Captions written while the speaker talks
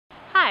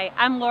Hi,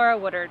 I'm Laura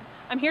Woodard.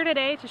 I'm here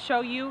today to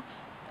show you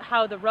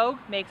how the Rogue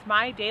makes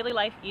my daily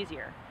life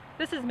easier.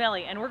 This is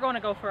Millie and we're going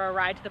to go for a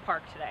ride to the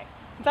park today.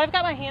 Since I've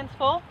got my hands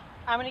full,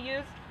 I'm going to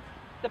use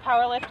the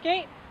power lift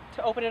gate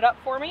to open it up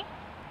for me.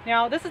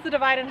 Now this is the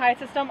divide and hide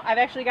system. I've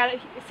actually got it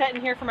set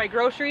in here for my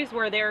groceries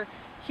where they're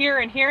here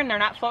and here and they're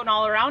not floating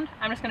all around.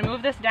 I'm just going to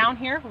move this down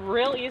here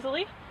real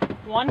easily,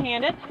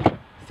 one-handed,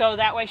 so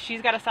that way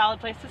she's got a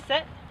solid place to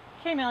sit.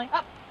 Okay, Millie,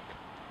 up.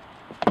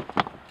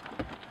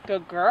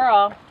 Good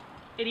girl.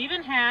 It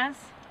even has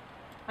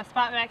a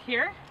spot back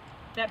here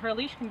that her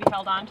leash can be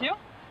held onto.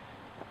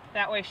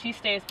 That way she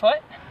stays put.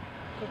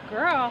 Good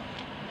girl.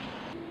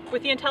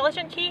 With the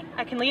intelligent key,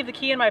 I can leave the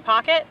key in my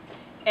pocket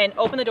and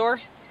open the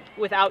door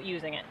without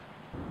using it.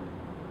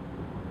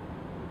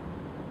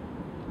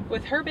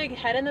 With her big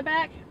head in the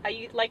back,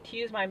 I like to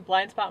use my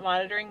blind spot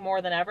monitoring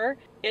more than ever.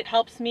 It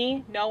helps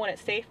me know when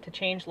it's safe to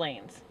change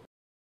lanes.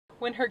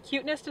 When her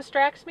cuteness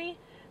distracts me,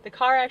 the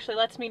car actually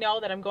lets me know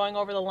that I'm going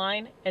over the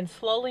line and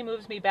slowly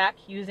moves me back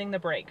using the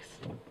brakes.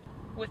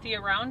 With the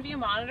around view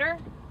monitor,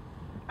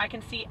 I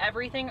can see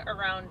everything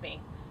around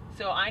me.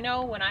 So I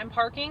know when I'm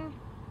parking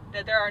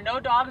that there are no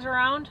dogs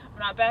around, I'm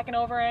not backing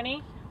over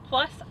any,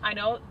 plus I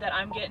know that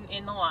I'm getting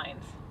in the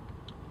lines.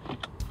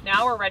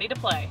 Now we're ready to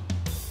play.